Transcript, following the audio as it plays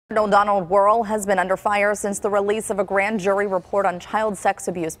Cardinal Donald Wuerl has been under fire since the release of a grand jury report on child sex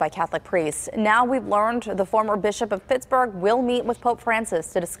abuse by Catholic priests. Now we've learned the former Bishop of Pittsburgh will meet with Pope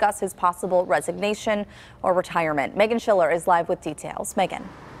Francis to discuss his possible resignation or retirement. Meghan Schiller is live with details. Meghan.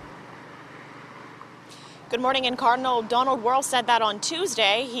 Good morning. And Cardinal Donald Wuerl said that on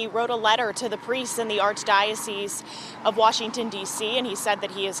Tuesday he wrote a letter to the priests in the Archdiocese of Washington, D.C., and he said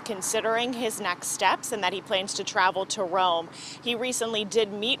that he is considering his next steps and that he plans to travel to Rome. He recently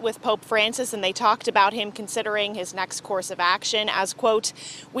did meet with Pope Francis, and they talked about him considering his next course of action as, quote,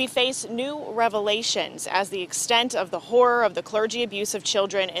 "We face new revelations as the extent of the horror of the clergy abuse of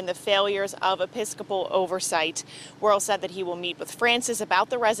children and the failures of episcopal oversight." Wuerl said that he will meet with Francis about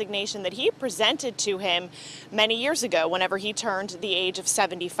the resignation that he presented to him many years ago whenever he turned the age of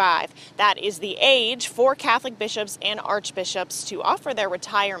 75. That is the age for Catholic bishops and archbishops to offer their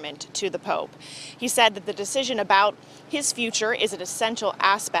retirement to the Pope. He said that the decision about his future is an essential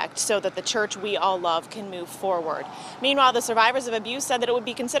aspect so that the church we all love can move forward. Meanwhile, the survivors of abuse said that it would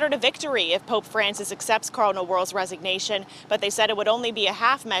be considered a victory if Pope Francis accepts Cardinal Wuerl's resignation, but they said it would only be a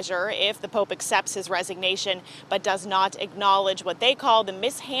half measure if the Pope accepts his resignation but does not acknowledge what they call the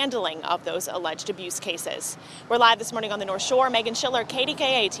mishandling of those alleged abuse cases. We're live this morning on the North Shore. Meghan Schiller,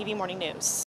 KDKA-TV Morning News.